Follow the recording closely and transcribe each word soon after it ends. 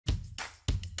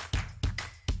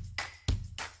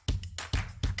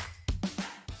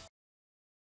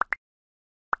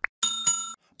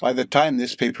By the time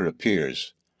this paper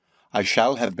appears, I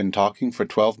shall have been talking for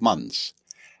 12 months,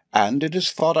 and it is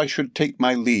thought I should take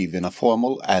my leave in a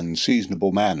formal and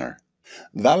seasonable manner.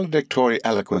 Valedictory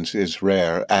eloquence is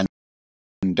rare, and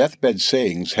deathbed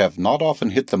sayings have not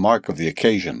often hit the mark of the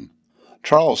occasion.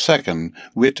 Charles II,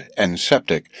 wit and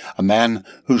sceptic, a man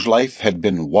whose life had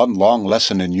been one long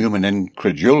lesson in human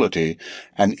incredulity,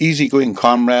 an easygoing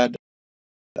comrade,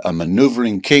 a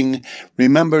maneuvering king,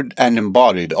 remembered and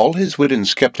embodied all his wit and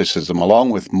skepticism along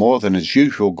with more than his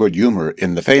usual good humor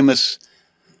in the famous,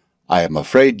 "I am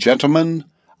afraid, gentlemen,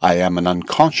 I am an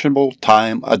unconscionable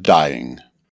time a-dying."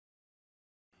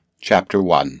 Chapter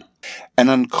 1. An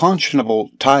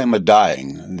unconscionable time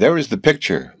a-dying. There is the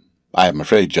picture, I am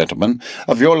afraid, gentlemen,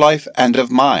 of your life and of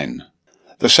mine.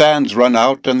 The sands run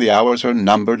out, and the hours are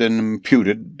numbered and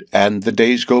imputed, and the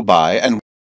days go by, and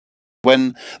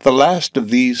when the last of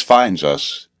these finds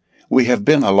us, we have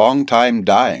been a long time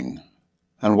dying.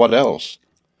 And what else?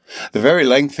 The very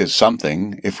length is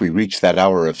something, if we reach that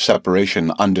hour of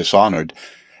separation undishonored,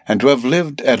 and to have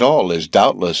lived at all is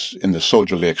doubtless, in the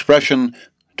soldierly expression,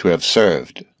 to have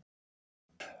served.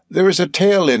 There is a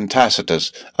tale in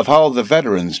Tacitus of how the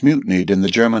veterans mutinied in the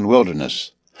German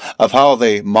wilderness, of how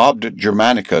they mobbed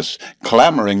Germanicus,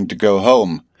 clamoring to go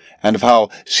home, and of how,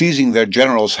 seizing their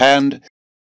general's hand,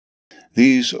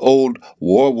 these old,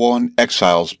 war-worn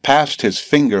exiles passed his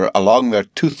finger along their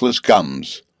toothless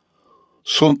gums.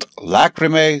 Sunt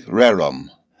lacrimae rerum.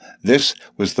 This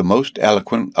was the most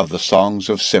eloquent of the songs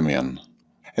of Simeon.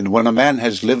 And when a man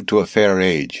has lived to a fair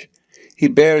age, he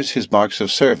bears his marks of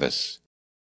service.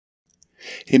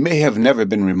 He may have never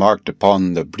been remarked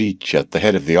upon the breach at the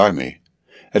head of the army.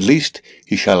 At least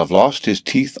he shall have lost his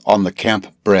teeth on the camp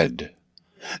bread.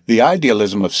 The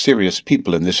idealism of serious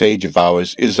people in this age of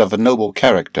ours is of a noble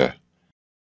character.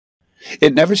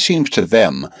 It never seems to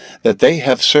them that they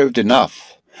have served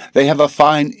enough. They have a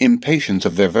fine impatience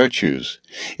of their virtues.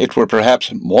 It were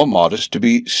perhaps more modest to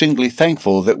be singly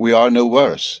thankful that we are no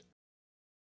worse.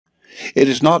 It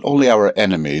is not only our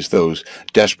enemies, those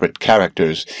desperate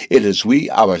characters, it is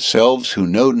we ourselves who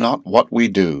know not what we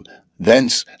do.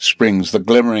 Thence springs the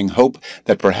glimmering hope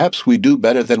that perhaps we do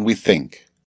better than we think.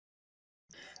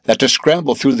 That to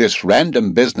scramble through this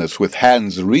random business with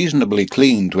hands reasonably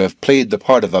clean, to have played the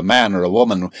part of a man or a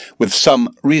woman with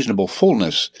some reasonable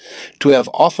fullness, to have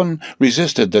often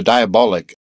resisted the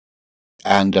diabolic,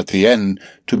 and at the end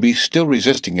to be still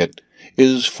resisting it,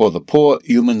 is for the poor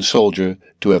human soldier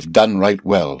to have done right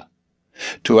well.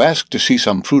 To ask to see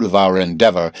some fruit of our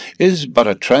endeavor is but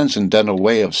a transcendental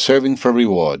way of serving for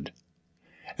reward.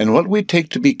 And what we take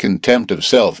to be contempt of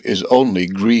self is only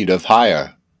greed of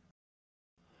hire.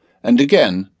 And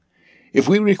again, if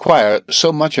we require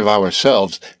so much of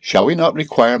ourselves, shall we not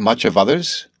require much of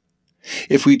others?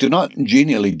 If we do not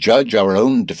genially judge our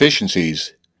own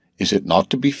deficiencies, is it not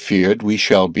to be feared we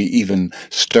shall be even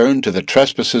stern to the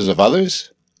trespasses of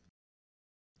others?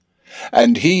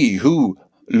 And he who,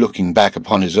 looking back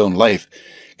upon his own life,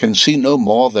 can see no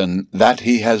more than that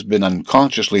he has been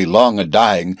unconsciously long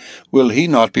a-dying, will he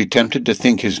not be tempted to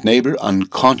think his neighbour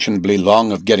unconscionably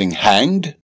long of getting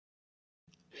hanged?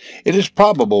 It is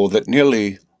probable that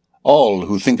nearly all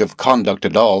who think of conduct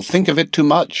at all think of it too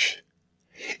much.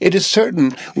 It is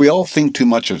certain we all think too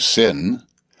much of sin.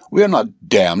 We are not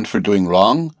damned for doing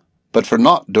wrong, but for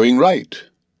not doing right.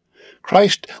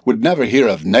 Christ would never hear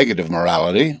of negative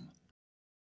morality.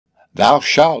 Thou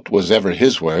shalt was ever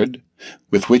his word,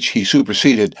 with which he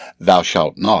superseded thou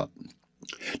shalt not.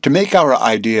 To make our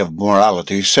idea of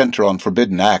morality center on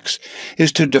forbidden acts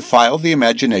is to defile the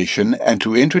imagination and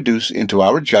to introduce into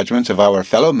our judgments of our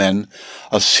fellow men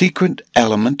a secret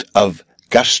element of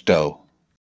gusto.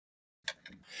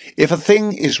 If a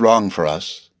thing is wrong for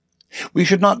us, we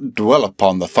should not dwell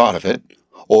upon the thought of it,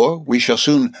 or we shall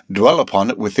soon dwell upon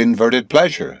it with inverted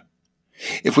pleasure.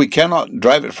 If we cannot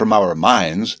drive it from our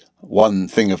minds, one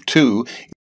thing of two: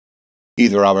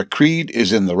 either our creed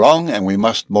is in the wrong and we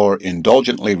must more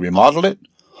indulgently remodel it,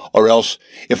 or else,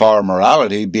 if our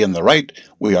morality be in the right,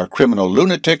 we are criminal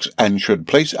lunatics and should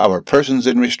place our persons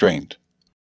in restraint.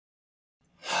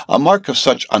 A mark of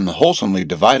such unwholesomely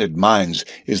divided minds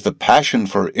is the passion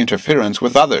for interference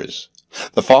with others.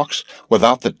 The fox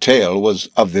without the tail was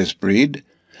of this breed,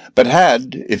 but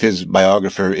had, if his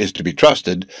biographer is to be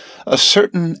trusted, a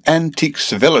certain antique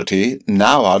civility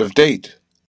now out of date.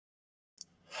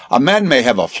 A man may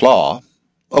have a flaw,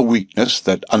 a weakness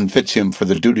that unfits him for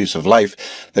the duties of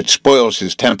life, that spoils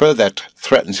his temper, that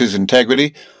threatens his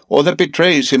integrity, or that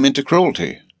betrays him into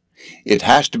cruelty. It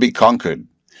has to be conquered,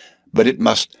 but it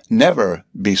must never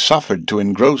be suffered to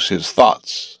engross his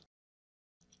thoughts.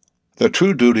 The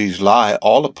true duties lie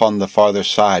all upon the farther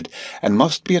side, and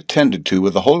must be attended to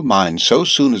with the whole mind so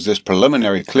soon as this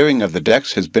preliminary clearing of the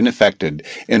decks has been effected,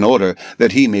 in order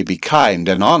that he may be kind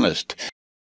and honest.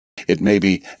 It may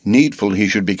be needful he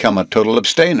should become a total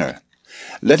abstainer.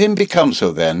 Let him become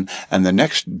so then, and the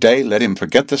next day let him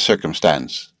forget the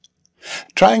circumstance.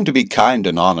 Trying to be kind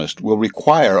and honest will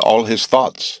require all his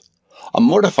thoughts. A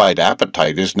mortified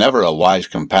appetite is never a wise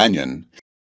companion.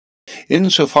 In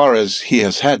so far as he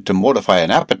has had to mortify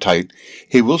an appetite,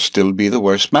 he will still be the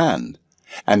worse man,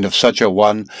 and of such a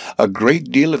one a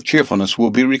great deal of cheerfulness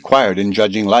will be required in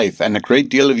judging life, and a great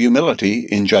deal of humility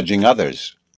in judging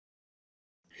others.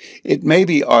 It may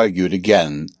be argued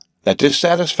again that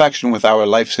dissatisfaction with our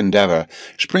life's endeavor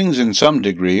springs in some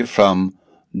degree from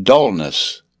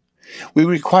dullness. We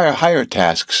require higher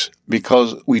tasks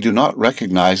because we do not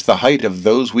recognize the height of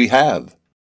those we have.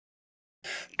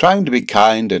 Trying to be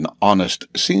kind and honest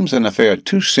seems an affair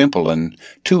too simple and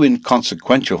too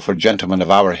inconsequential for gentlemen of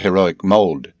our heroic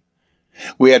mold.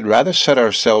 We had rather set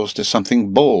ourselves to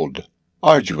something bold,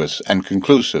 arduous, and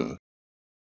conclusive.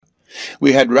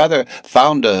 We had rather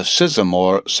found a schism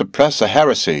or suppress a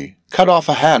heresy, cut off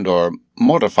a hand or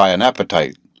mortify an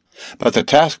appetite. But the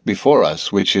task before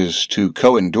us, which is to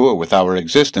co-endure with our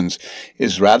existence,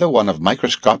 is rather one of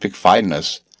microscopic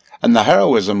fineness, and the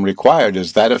heroism required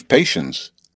is that of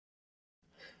patience.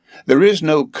 There is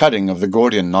no cutting of the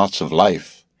Gordian knots of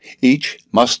life. Each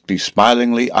must be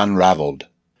smilingly unraveled.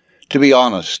 To be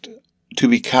honest, to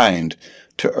be kind,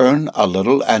 to earn a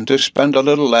little and to spend a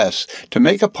little less, to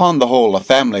make upon the whole a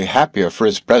family happier for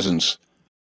its presence,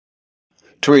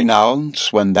 to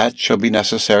renounce when that shall be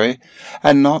necessary,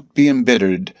 and not be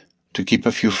embittered, to keep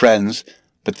a few friends,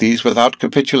 but these without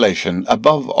capitulation,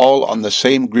 above all on the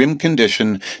same grim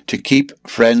condition, to keep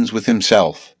friends with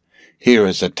himself. Here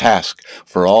is a task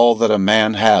for all that a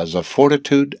man has of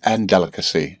fortitude and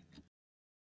delicacy.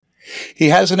 He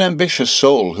has an ambitious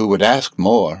soul who would ask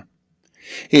more.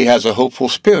 He has a hopeful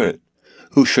spirit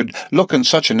who should look in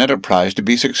such an enterprise to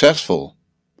be successful.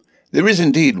 There is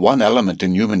indeed one element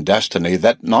in human destiny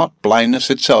that not blindness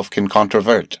itself can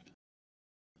controvert.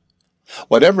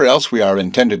 Whatever else we are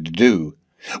intended to do,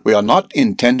 we are not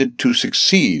intended to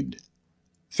succeed.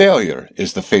 Failure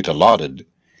is the fate allotted.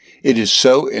 It is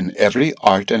so in every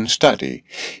art and study.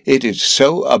 It is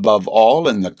so above all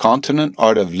in the continent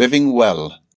art of living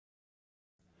well.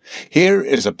 Here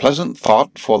is a pleasant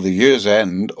thought for the year's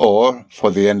end, or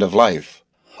for the end of life.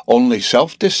 Only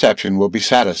self-deception will be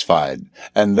satisfied,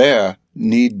 and there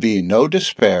need be no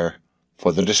despair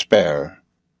for the despair.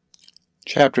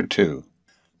 Chapter 2.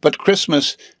 But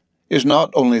Christmas is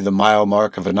not only the mile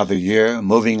mark of another year,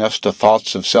 moving us to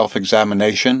thoughts of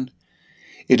self-examination.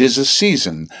 It is a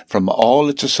season, from all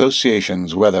its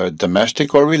associations, whether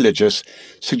domestic or religious,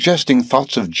 suggesting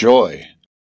thoughts of joy.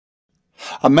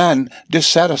 A man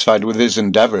dissatisfied with his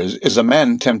endeavors is a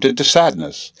man tempted to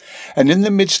sadness, and in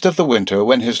the midst of the winter,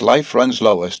 when his life runs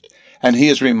lowest, and he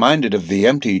is reminded of the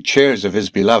empty chairs of his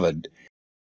beloved,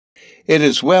 it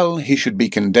is well he should be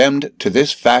condemned to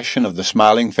this fashion of the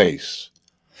smiling face.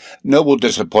 Noble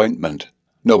disappointment,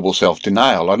 noble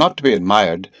self-denial are not to be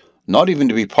admired, not even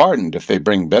to be pardoned if they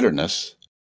bring bitterness.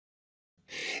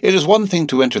 It is one thing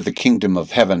to enter the kingdom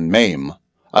of heaven maim,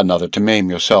 another to maim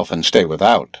yourself and stay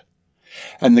without.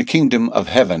 And the kingdom of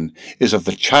heaven is of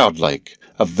the childlike,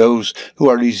 of those who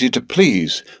are easy to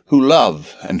please, who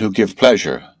love, and who give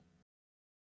pleasure.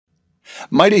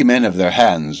 Mighty men of their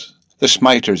hands, the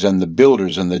smiters and the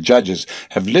builders and the judges,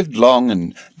 have lived long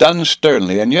and done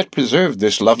sternly, and yet preserved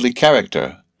this lovely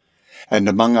character. And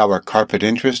among our carpet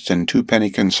interests and twopenny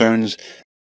concerns,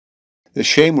 the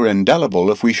shame were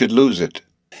indelible if we should lose it.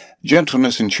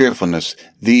 Gentleness and cheerfulness,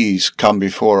 these come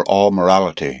before all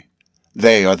morality.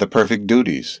 They are the perfect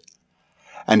duties.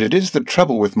 And it is the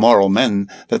trouble with moral men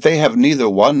that they have neither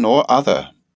one nor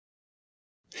other.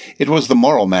 It was the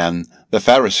moral man, the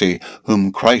Pharisee,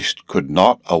 whom Christ could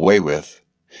not away with.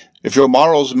 If your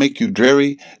morals make you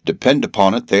dreary, depend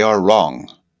upon it they are wrong.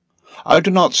 I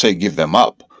do not say give them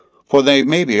up, for they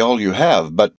may be all you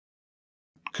have, but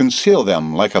conceal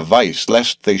them like a vice,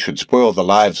 lest they should spoil the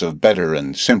lives of better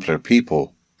and simpler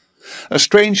people. A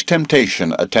strange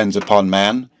temptation attends upon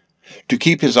man, to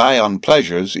keep his eye on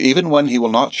pleasures, even when he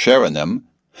will not share in them,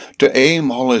 to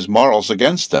aim all his morals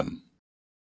against them.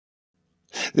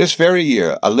 This very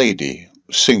year a lady,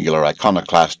 singular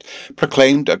iconoclast,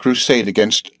 proclaimed a crusade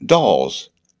against dolls,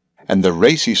 and the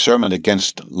racy sermon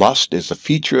against lust is a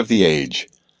feature of the age.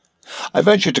 I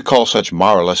venture to call such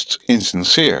moralists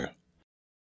insincere.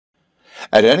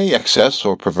 At any excess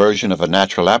or perversion of a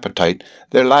natural appetite,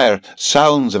 their lyre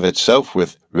sounds of itself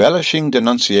with relishing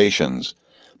denunciations,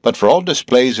 But for all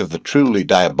displays of the truly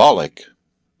diabolic,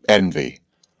 envy,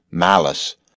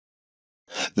 malice,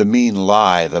 the mean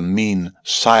lie, the mean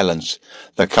silence,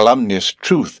 the calumnious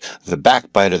truth, the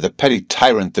backbiter, the petty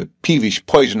tyrant, the peevish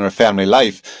poisoner of family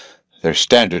life, their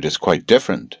standard is quite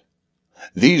different.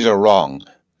 These are wrong,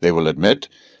 they will admit,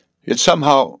 yet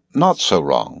somehow not so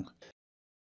wrong.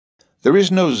 There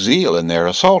is no zeal in their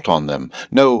assault on them,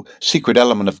 no secret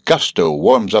element of gusto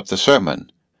warms up the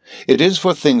sermon. It is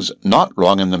for things not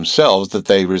wrong in themselves that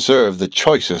they reserve the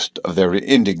choicest of their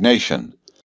indignation.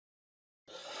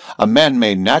 A man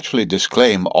may naturally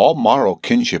disclaim all moral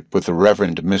kinship with the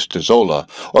Reverend Mr. Zola,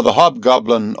 or the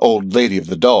hobgoblin old lady of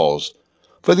the dolls,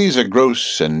 for these are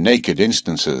gross and naked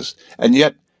instances, and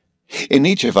yet in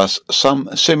each of us some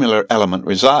similar element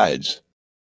resides.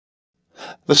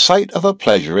 The sight of a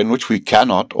pleasure in which we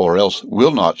cannot or else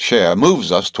will not share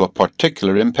moves us to a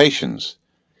particular impatience.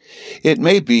 It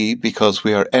may be because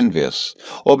we are envious,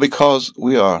 or because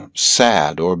we are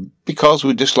sad, or because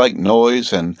we dislike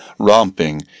noise and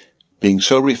romping, being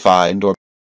so refined, or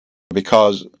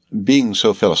because, being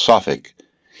so philosophic,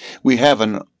 we have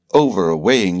an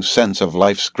overweighing sense of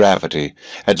life's gravity.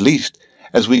 At least,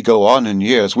 as we go on in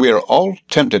years, we are all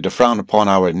tempted to frown upon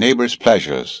our neighbor's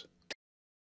pleasures.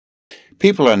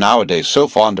 People are nowadays so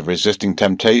fond of resisting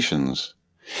temptations.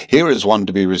 Here is one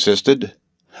to be resisted.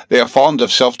 They are fond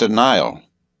of self-denial.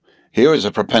 Here is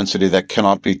a propensity that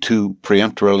cannot be too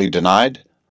peremptorily denied.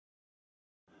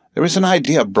 There is an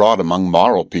idea abroad among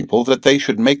moral people that they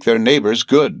should make their neighbors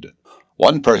good.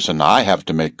 One person I have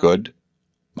to make good,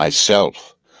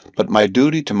 myself, but my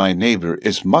duty to my neighbor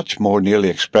is much more nearly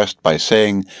expressed by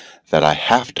saying that I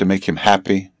have to make him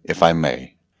happy if I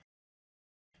may.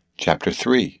 Chapter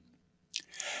 3.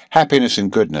 Happiness and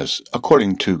goodness,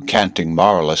 according to canting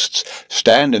moralists,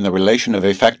 stand in the relation of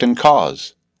effect and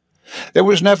cause. There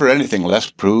was never anything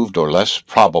less proved or less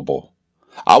probable.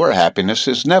 Our happiness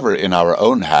is never in our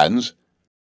own hands.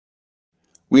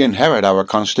 We inherit our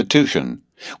constitution.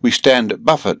 We stand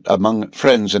buffet among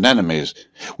friends and enemies.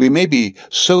 We may be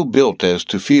so built as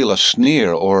to feel a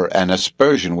sneer or an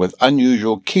aspersion with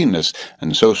unusual keenness,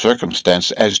 and so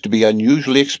circumstanced as to be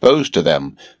unusually exposed to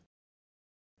them.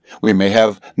 We may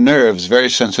have nerves very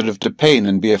sensitive to pain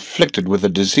and be afflicted with a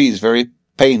disease very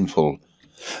painful.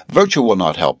 Virtue will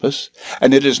not help us,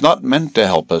 and it is not meant to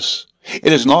help us.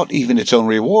 It is not even its own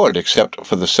reward, except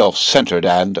for the self-centered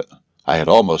and, I had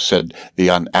almost said, the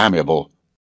unamiable.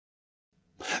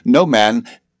 No man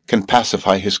can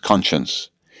pacify his conscience.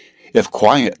 If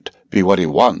quiet be what he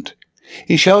want,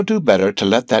 he shall do better to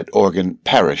let that organ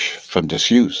perish from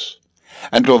disuse,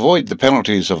 and to avoid the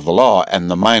penalties of the law and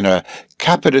the minor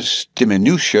capitis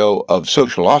diminutio of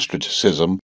social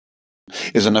ostracism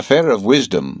is an affair of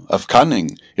wisdom, of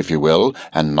cunning, if you will,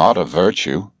 and not of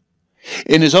virtue.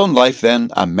 In his own life, then,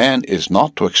 a man is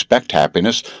not to expect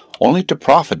happiness, only to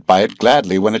profit by it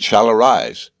gladly when it shall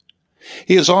arise.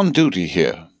 He is on duty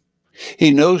here. He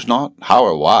knows not how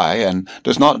or why, and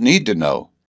does not need to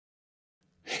know.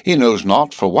 He knows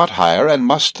not for what hire, and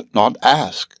must not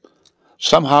ask.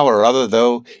 Somehow or other,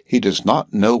 though he does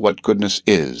not know what goodness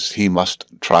is, he must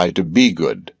try to be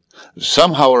good.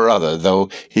 Somehow or other, though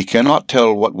he cannot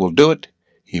tell what will do it,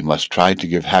 he must try to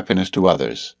give happiness to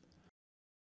others.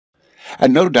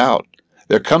 And no doubt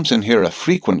there comes in here a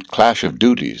frequent clash of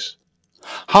duties.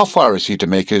 How far is he to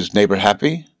make his neighbor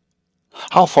happy?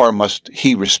 How far must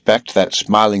he respect that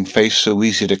smiling face so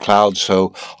easy to cloud,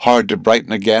 so hard to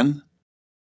brighten again?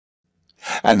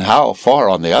 And how far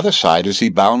on the other side is he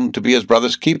bound to be his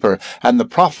brother's keeper and the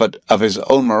prophet of his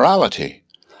own morality?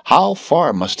 How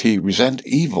far must he resent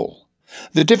evil?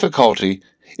 The difficulty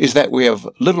is that we have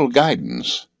little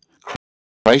guidance.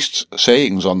 Christ's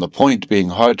sayings on the point being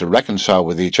hard to reconcile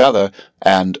with each other,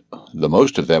 and, the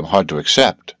most of them, hard to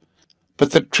accept.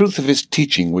 But the truth of his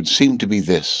teaching would seem to be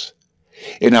this: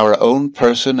 in our own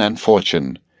person and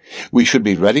fortune, we should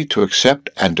be ready to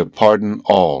accept and to pardon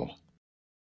all.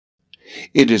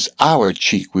 It is our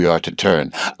cheek we are to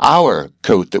turn, our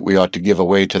coat that we ought to give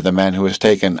away to the man who has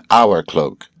taken our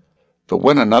cloak. But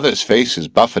when another's face is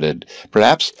buffeted,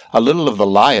 perhaps a little of the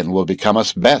lion will become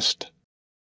us best.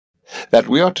 That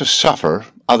we are to suffer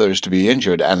others to be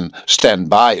injured and stand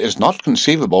by is not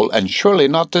conceivable and surely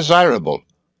not desirable.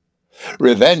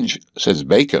 Revenge, says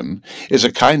Bacon, is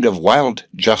a kind of wild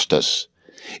justice.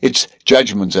 Its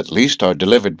judgments, at least, are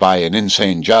delivered by an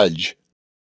insane judge.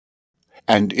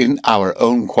 And in our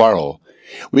own quarrel,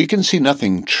 we can see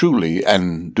nothing truly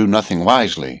and do nothing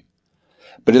wisely.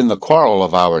 But in the quarrel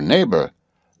of our neighbor,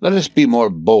 let us be more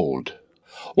bold.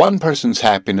 One person's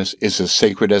happiness is as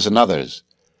sacred as another's.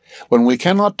 When we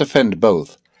cannot defend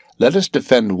both, let us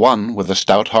defend one with a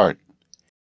stout heart.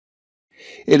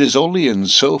 It is only in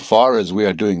so far as we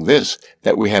are doing this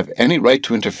that we have any right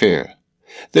to interfere.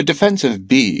 The defense of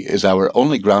B is our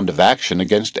only ground of action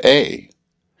against A.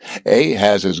 A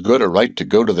has as good a right to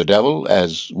go to the devil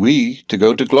as we to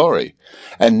go to glory,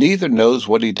 and neither knows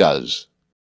what he does.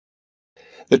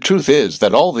 The truth is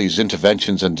that all these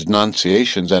interventions and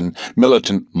denunciations and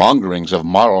militant mongerings of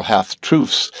moral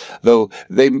half-truths, though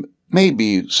they may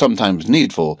be sometimes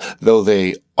needful, though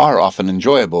they are often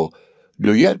enjoyable,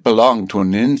 do yet belong to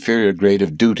an inferior grade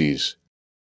of duties.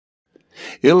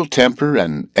 Ill temper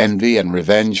and envy and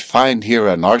revenge find here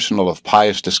an arsenal of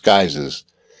pious disguises.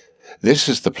 This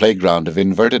is the playground of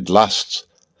inverted lusts.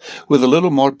 With a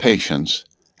little more patience,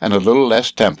 and a little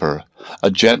less temper, a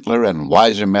gentler and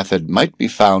wiser method might be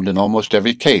found in almost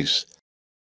every case,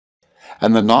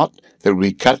 and the knot that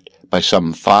we cut by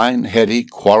some fine, heady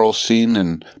quarrel seen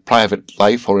in private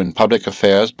life or in public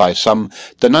affairs by some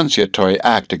denunciatory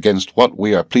act against what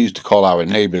we are pleased to call our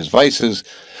neighbour's vices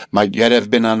might yet have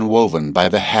been unwoven by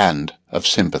the hand of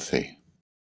sympathy.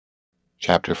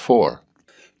 Chapter 4.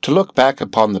 To look back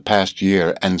upon the past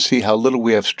year and see how little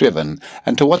we have striven,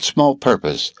 and to what small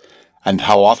purpose, and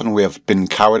how often we have been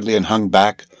cowardly and hung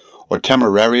back, or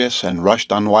temerarious and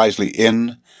rushed unwisely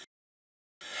in,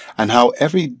 and how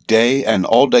every day and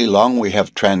all day long we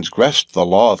have transgressed the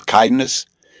law of kindness.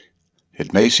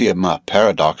 It may seem a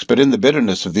paradox, but in the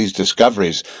bitterness of these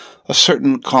discoveries a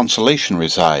certain consolation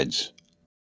resides.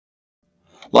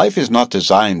 Life is not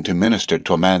designed to minister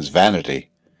to a man's vanity.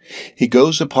 He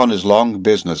goes upon his long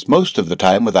business most of the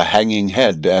time with a hanging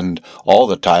head, and all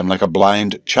the time like a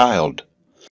blind child,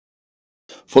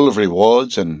 full of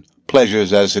rewards and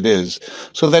pleasures as it is,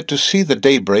 so that to see the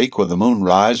day break or the moon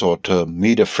rise, or to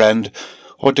meet a friend,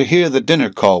 or to hear the dinner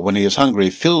call when he is hungry,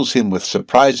 fills him with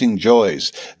surprising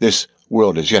joys. This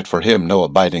world is yet for him no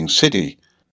abiding city.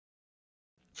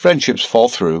 Friendships fall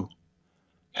through,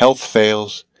 health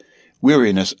fails,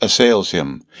 weariness assails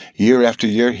him. Year after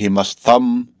year he must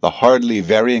thumb the hardly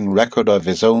varying record of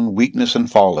his own weakness and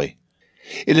folly.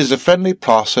 It is a friendly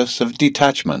process of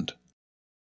detachment.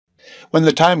 When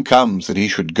the time comes that he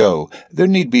should go, there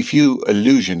need be few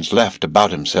illusions left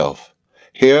about himself.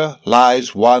 Here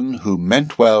lies one who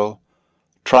meant well,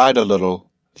 tried a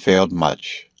little, failed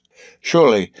much.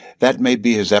 Surely that may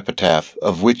be his epitaph,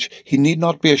 of which he need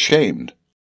not be ashamed.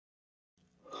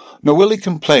 Nor will he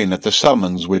complain at the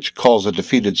summons which calls a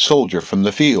defeated soldier from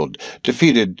the field,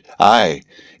 defeated, aye,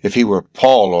 if he were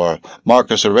Paul or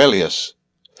Marcus Aurelius.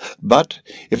 But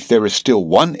if there is still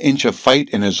 1 inch of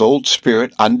fight in his old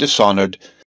spirit undishonored,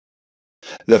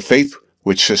 the faith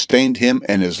which sustained him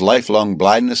in his lifelong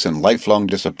blindness and lifelong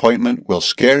disappointment will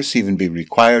scarce even be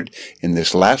required in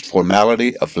this last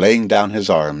formality of laying down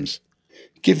his arms.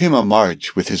 Give him a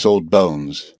march with his old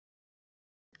bones.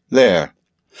 There,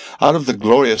 out of the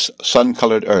glorious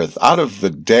sun-colored earth, out of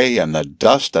the day and the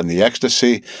dust and the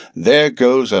ecstasy, there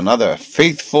goes another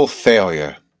faithful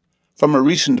failure. From a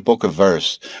recent book of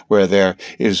verse, where there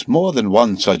is more than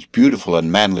one such beautiful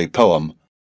and manly poem,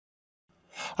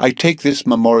 I take this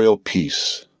memorial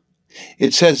piece.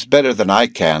 It says better than I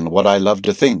can what I love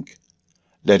to think.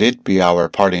 Let it be our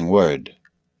parting word.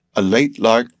 A late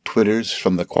lark twitters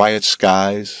from the quiet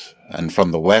skies, and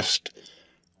from the west,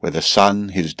 where the sun,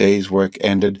 his day's work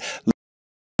ended,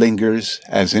 lingers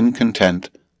as in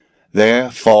content.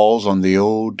 There falls on the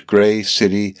old grey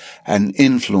city an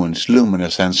influence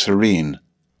luminous and serene,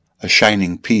 a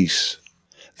shining peace.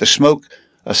 The smoke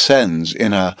ascends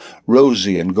in a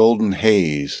rosy and golden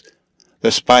haze.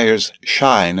 The spires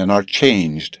shine and are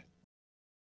changed.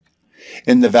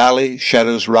 In the valley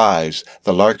shadows rise,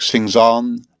 the lark sings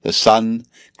on, the sun,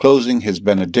 closing his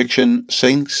benediction,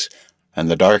 sinks, and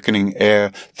the darkening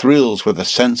air thrills with a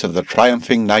sense of the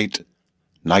triumphing night,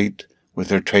 night with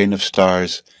her train of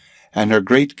stars, and her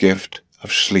great gift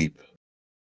of sleep.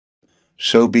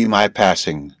 So be my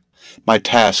passing, my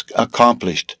task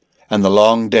accomplished, and the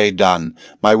long day done,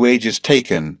 my wages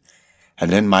taken,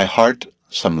 and in my heart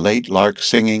some late lark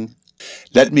singing.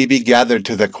 Let me be gathered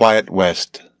to the quiet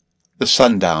west, the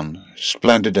sundown,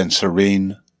 splendid and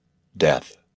serene,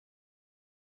 death.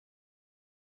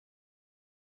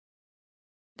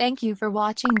 Thank you for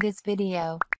watching this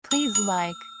video. Please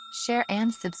like, share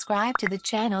and subscribe to the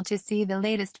channel to see the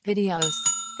latest videos.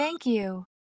 Thank you.